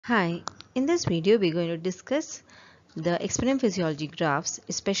Hi, in this video we're going to discuss the experimental physiology graphs,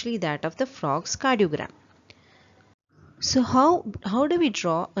 especially that of the frog's cardiogram. So how do we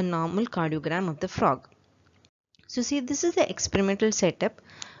draw a normal cardiogram of the frog? So see, this is the experimental setup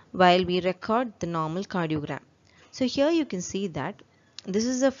while we record the normal cardiogram. So here you can see that this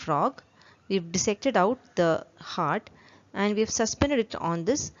is a frog. We've dissected out the heart and we've suspended it on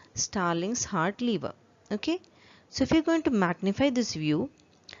this starling's heart lever. Okay, so if you're going to magnify this view,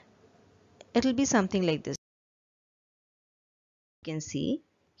 it'll be something like this. You can see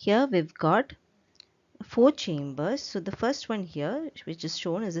here we've got four chambers. So the first one here, which is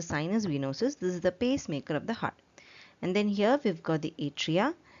shown, is the sinus venosus. This is the pacemaker of the heart. And then here we've got the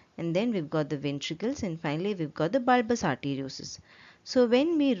atria, and then we've got the ventricles, and finally we've got the bulbous arteriosus. So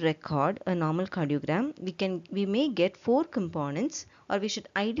when we record a normal cardiogram, we may get four components, or we should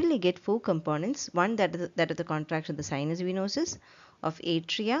ideally get four components. One that is the contraction of the sinus venosus, of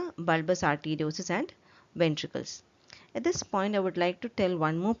atria, bulbous arteriosus, and ventricles. At this point, I would like to tell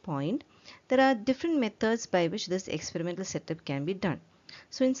one more point. There are different methods by which this experimental setup can be done.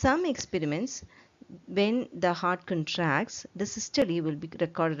 So in some experiments, when the heart contracts, the systole will be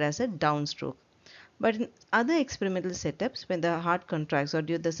recorded as a downstroke. But in other experimental setups, when the heart contracts or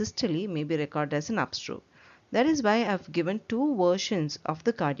the systole may be recorded as an upstroke. That is why I have given two versions of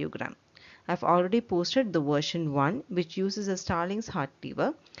the cardiogram. I have already posted the version 1, which uses a Starling's heart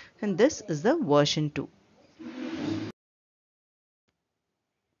lever, and this is the version 2.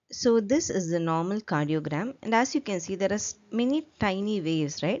 So this is the normal cardiogram, and as you can see there are many tiny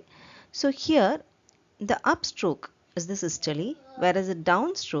waves, right? So here the upstroke is the systole, whereas the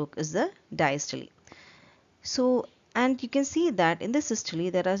downstroke is the diastole. So, and you can see that in the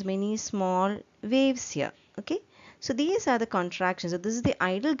systole there are many small waves here. Okay, so these are the contractions. So this is the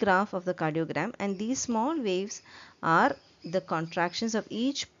ideal graph of the cardiogram, and these small waves are the contractions of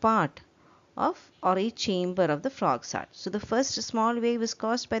each part of or a chamber of the frog's heart. So the first small wave is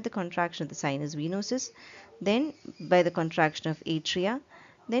caused by the contraction of the sinus venosus, then by the contraction of atria,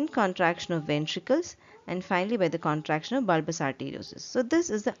 then contraction of ventricles, and finally by the contraction of bulbous arteriosus. So this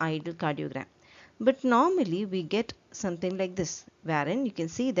is the ideal cardiogram. But normally we get something like this, wherein you can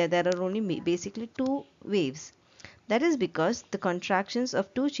see that there are only basically two waves. That is because the contractions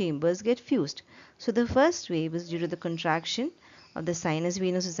of two chambers get fused. So the first wave is due to the contraction of the sinus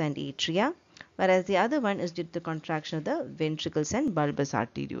venosus and atria, whereas the other one is due to the contraction of the ventricles and bulbous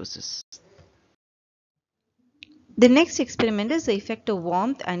arteriosus. The next experiment is the effect of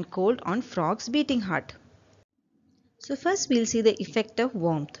warmth and cold on frog's beating heart. So first we'll see the effect of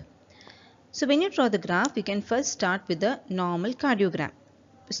warmth. So when you draw the graph, you can first start with the normal cardiogram,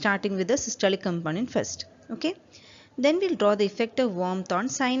 starting with the systolic component first. Okay. Then we'll draw the effect of warmth on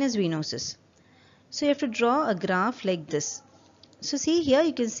sinus venosus. So you have to draw a graph like this. So see here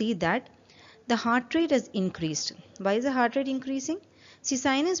you can see that the heart rate has increased. Why is the heart rate increasing? See,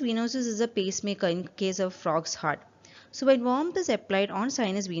 sinus venosus is a pacemaker in case of frog's heart. So when warmth is applied on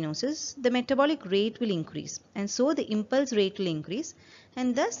sinus venosus, the metabolic rate will increase, and so the impulse rate will increase,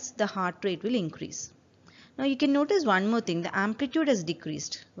 and thus the heart rate will increase. Now you can notice one more thing, the amplitude has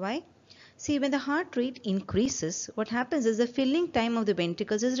decreased. Why? See, when the heart rate increases, what happens is the filling time of the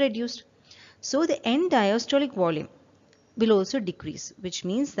ventricles is reduced. So the end diastolic volume will also decrease, which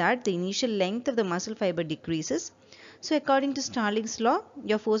means that the initial length of the muscle fiber decreases. So according to Starling's law,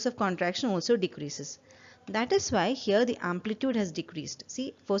 your force of contraction also decreases. That is why here the amplitude has decreased.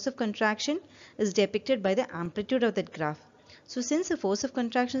 See, force of contraction is depicted by the amplitude of that graph. So since the force of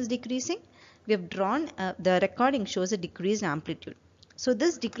contraction is decreasing, we have drawn the recording shows a decreased amplitude. So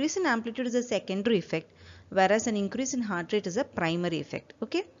this decrease in amplitude is a secondary effect, whereas an increase in heart rate is a primary effect.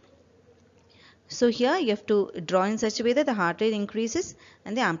 Okay. So here you have to draw in such a way that the heart rate increases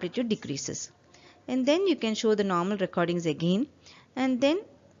and the amplitude decreases. And then you can show the normal recordings again, and then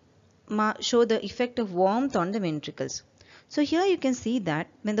show the effect of warmth on the ventricles. So here you can see that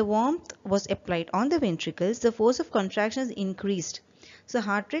when the warmth was applied on the ventricles, the force of contraction is increased. So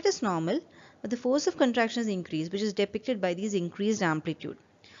heart rate is normal, but the force of contraction is increased, which is depicted by these increased amplitude,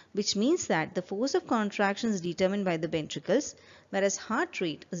 which means that the force of contraction is determined by the ventricles, whereas heart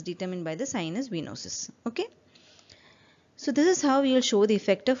rate is determined by the sinus venosus. Okay. So this is how we will show the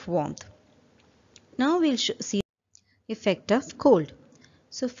effect of warmth. Now we will see the effect of cold.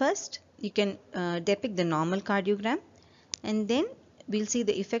 So first you can depict the normal cardiogram, and then we'll see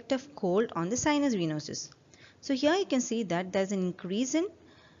the effect of cold on the sinus venosus. So here you can see that there's a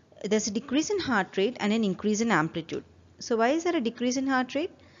decrease in heart rate and an increase in amplitude. So why is there a decrease in heart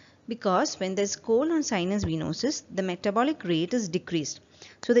rate? Because when there's cold on sinus venosus, the metabolic rate is decreased.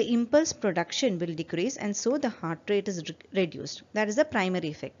 So the impulse production will decrease, and so the heart rate is reduced. That is the primary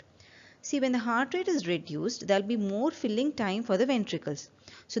effect. See, when the heart rate is reduced, there will be more filling time for the ventricles.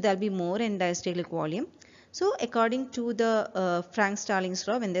 So there will be more end-diastolic volume. So according to the Frank-Starling's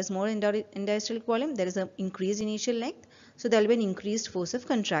law, when there is more end-diastolic volume, there is an increased initial length. So there will be an increased force of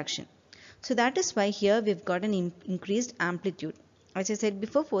contraction. So that is why here we've got an increased amplitude. As I said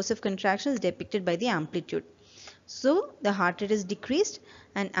before, force of contraction is depicted by the amplitude. So the heart rate is decreased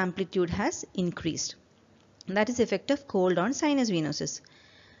and amplitude has increased. That is effect of cold on sinus venosus.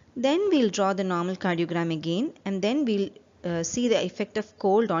 Then we'll draw the normal cardiogram again, and then we'll see the effect of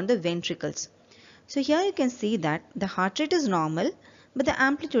cold on the ventricles. So here you can see that the heart rate is normal, but the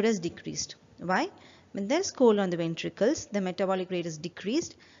amplitude has decreased. Why? When there is cold on the ventricles, the metabolic rate is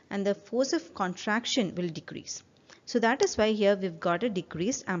decreased and the force of contraction will decrease. So that is why here we've got a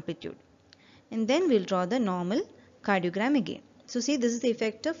decreased amplitude. And then we'll draw the normal cardiogram again. So see, this is the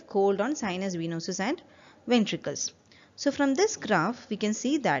effect of cold on sinus venosus and ventricles. So from this graph, we can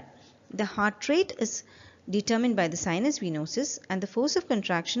see that the heart rate is determined by the sinus venosus and the force of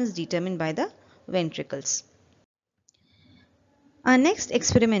contraction is determined by the ventricles. Our next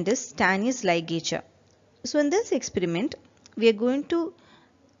experiment is Stannis ligature. So in this experiment, we are going to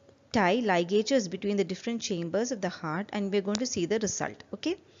tie ligatures between the different chambers of the heart and we are going to see the result.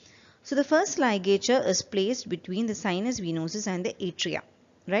 Okay. So the first ligature is placed between the sinus venosus and the atria,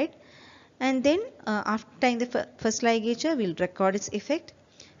 right? And then after tying the first ligature, we'll record its effect,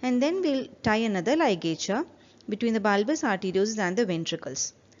 and then we'll tie another ligature between the bulbus arteriosus and the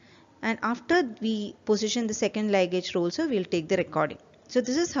ventricles. And after we position the second ligature also, we'll take the recording. So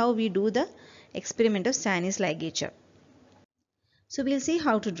this is how we do the experiment of Stannis ligature. So we'll see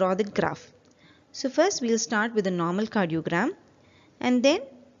how to draw the graph. So first we'll start with a normal cardiogram, and then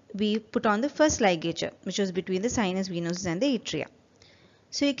we put on the first ligature, which was between the sinus venosus and the atria.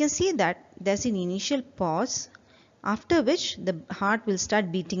 So you can see that there's an initial pause, after which the heart will start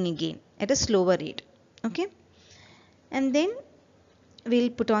beating again at a slower rate. Okay. And then we'll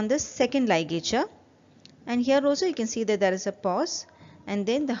put on the second ligature, and here also you can see that there is a pause, and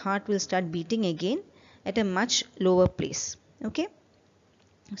then the heart will start beating again at a much lower pace. Okay.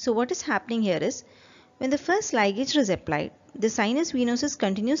 So what is happening here is, when the first ligature is applied, the sinus venosus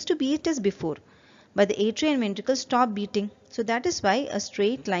continues to beat as before, but the atria and ventricles stop beating. So that is why a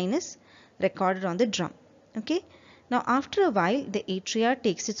straight line is recorded on the drum. Okay. Now after a while, the atria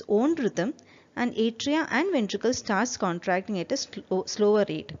takes its own rhythm and atria and ventricles starts contracting at a slower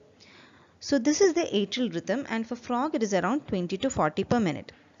rate. So this is the atrial rhythm, and for frog it is around 20 to 40 per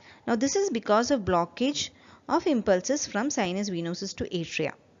minute. Now this is because of blockage of impulses from sinus venosus to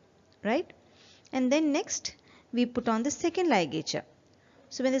atria, right? And then next we put on the second ligature.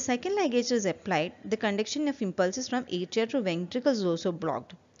 So when the second ligature is applied, the conduction of impulses from atria to ventricles is also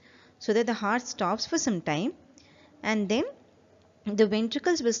blocked, so that the heart stops for some time, and then the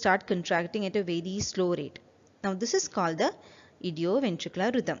ventricles will start contracting at a very slow rate. Now this is called the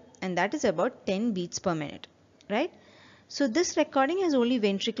idioventricular rhythm, and that is about 10 beats per minute, right? So this recording has only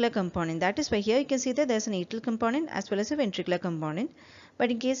ventricular component. That is why here you can see that there is an atrial component as well as a ventricular component. But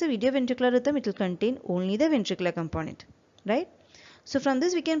in case of idioventricular rhythm, it will contain only the ventricular component, right? So from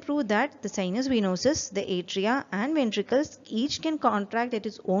this we can prove that the sinus venosus, the atria and ventricles each can contract at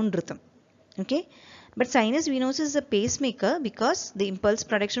its own rhythm. Okay. But sinus venosus is a pacemaker because the impulse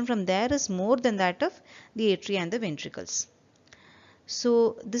production from there is more than that of the atria and the ventricles.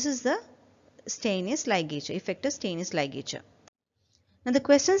 So this is the Stannis ligature, effect of Stannis ligature. Now the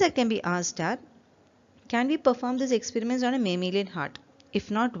questions that can be asked are, can we perform these experiments on a mammalian heart?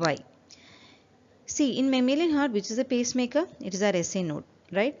 If not, why? See, in mammalian heart, which is a pacemaker, it is our SA node,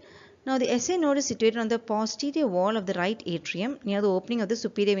 right? Now the SA node is situated on the posterior wall of the right atrium near the opening of the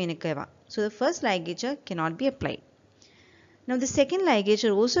superior vena cava. So the first ligature cannot be applied. Now the second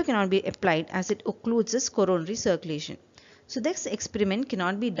ligature also cannot be applied as it occludes this coronary circulation. So this experiment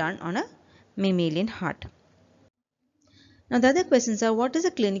cannot be done on a mammalian heart. Now the other questions are, what is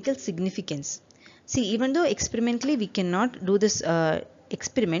the clinical significance? See, even though experimentally we cannot do this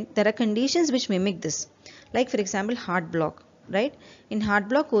experiment, there are conditions which mimic this. Like for example, heart block, right? In heart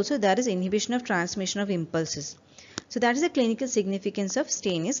block also there is inhibition of transmission of impulses. So that is the clinical significance of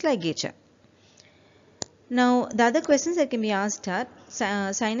Stannis ligature. Now the other questions that can be asked are,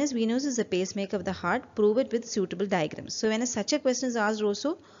 sinus venosus is a pacemaker of the heart, prove it with suitable diagrams. So when such a question is asked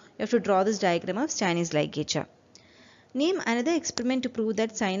also, you have to draw this diagram of Stannis ligature. Name another experiment to prove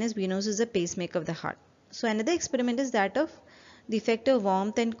that sinus venosus is a pacemaker of the heart. So another experiment is that of the effect of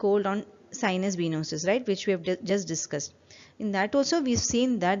warmth and cold on sinus venosus, right, which we have just discussed. In that also we've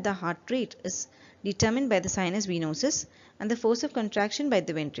seen that the heart rate is determined by the sinus venosus and the force of contraction by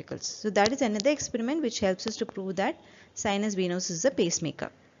the ventricles. So that is another experiment which helps us to prove that sinus venosus is a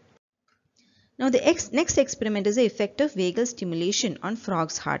pacemaker. Now the next experiment is the effect of vagal stimulation on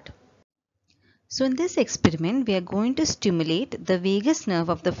frog's heart. So in this experiment, we are going to stimulate the vagus nerve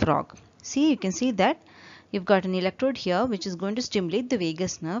of the frog. See, you can see that you've got an electrode here which is going to stimulate the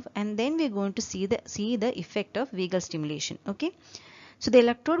vagus nerve, and then we are going to see the effect of vagal stimulation. Okay. So the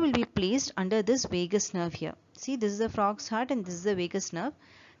electrode will be placed under this vagus nerve here. See, this is the frog's heart and this is the vagus nerve.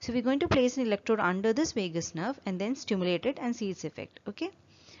 So we're going to place an electrode under this vagus nerve and then stimulate it and see its effect. Okay.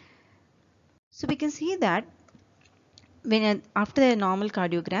 So we can see that when after the normal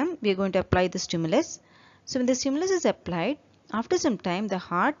cardiogram, we are going to apply the stimulus. So when the stimulus is applied, after some time the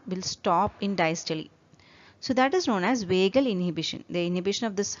heart will stop in diastole. So that is known as vagal inhibition. The inhibition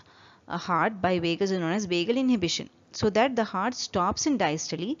of this heart by vagus is known as vagal inhibition. So that the heart stops in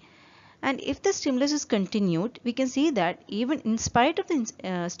diastole, and if the stimulus is continued, we can see that even in spite of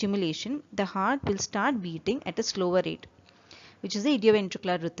the stimulation, the heart will start beating at a slower rate, which is the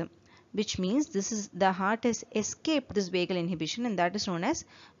idioventricular rhythm, which means the heart has escaped this vagal inhibition, and that is known as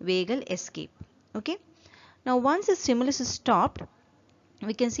vagal escape. Okay. Now once the stimulus is stopped,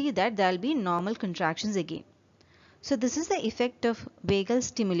 we can see that there will be normal contractions again. So this is the effect of vagal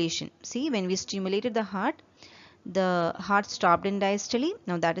stimulation. See, when we stimulated the heart stopped in diastole.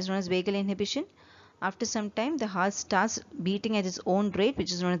 Now that is known as vagal inhibition. After some time, the heart starts beating at its own rate,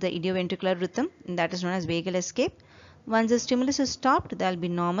 which is known as the idioventricular rhythm, and that is known as vagal escape. Once the stimulus is stopped, there will be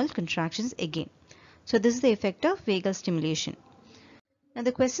normal contractions again. So this is the effect of vagal stimulation. Now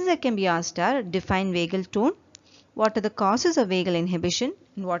the questions that can be asked are: define vagal tone, what are the causes of vagal inhibition,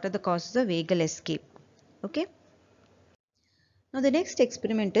 and what are the causes of vagal escape. Okay. Now the next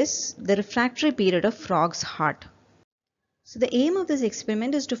experiment is the refractory period of frog's heart. So the aim of this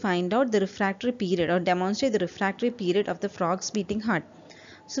experiment is to find out the refractory period or demonstrate the refractory period of the frog's beating heart.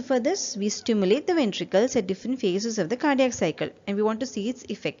 So for this, we stimulate the ventricles at different phases of the cardiac cycle, and we want to see its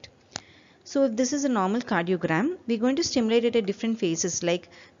effect. So if this is a normal cardiogram, we're going to stimulate it at different phases, like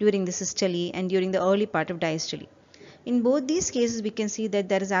during the systole and during the early part of diastole. In both these cases, we can see that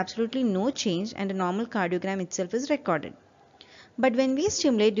there is absolutely no change and a normal cardiogram itself is recorded. But when we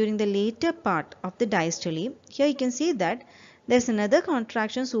stimulate during the later part of the diastole, here you can see that there's another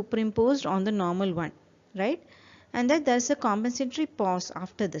contraction superimposed on the normal one, right? And that there's a compensatory pause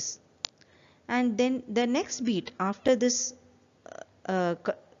after this. And then the next beat after this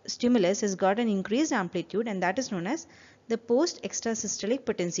stimulus has got an increased amplitude, and that is known as the post-extrasystolic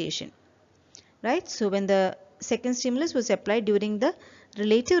potentiation, right? So when the second stimulus was applied during the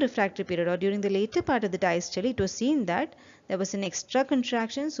relative refractory period or during the later part of the diastole, it was seen that there was an extra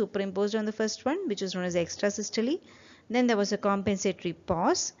contraction superimposed on the first one, which is known as extrasystole. Then there was a compensatory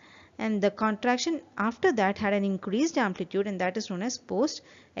pause, and the contraction after that had an increased amplitude, and that is known as post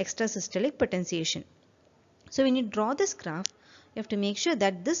extrasystolic potentiation. So when you draw this graph, you have to make sure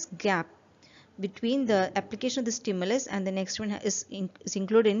that this gap between the application of the stimulus and the next one is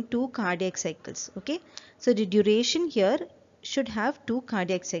included in 2 cardiac cycles. Okay, so the duration here should have 2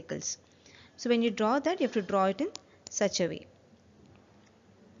 cardiac cycles. So when you draw that, you have to draw it in such a way.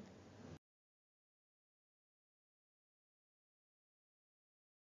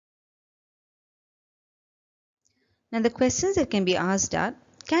 Now the questions that can be asked are: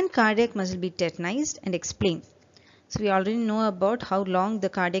 can cardiac muscle be tetanized, and explain. So we already know about how long the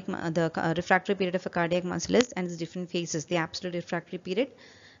refractory period of a cardiac muscle is and its different phases, the absolute refractory period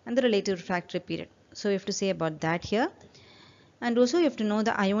and the relative refractory period. So we have to say about that here. And also you have to know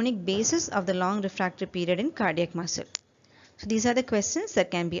the ionic basis of the long refractory period in cardiac muscle. So these are the questions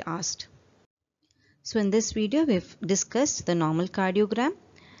that can be asked. So in this video, we've discussed the normal cardiogram,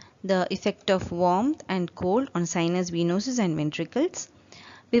 the effect of warmth and cold on sinus venosus and ventricles.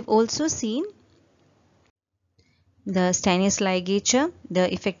 We've also seen the sinus ligature,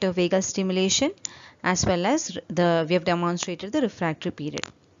 the effect of vagal stimulation, as well as we have demonstrated the refractory period.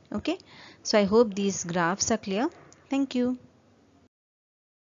 Okay, so I hope these graphs are clear. Thank you.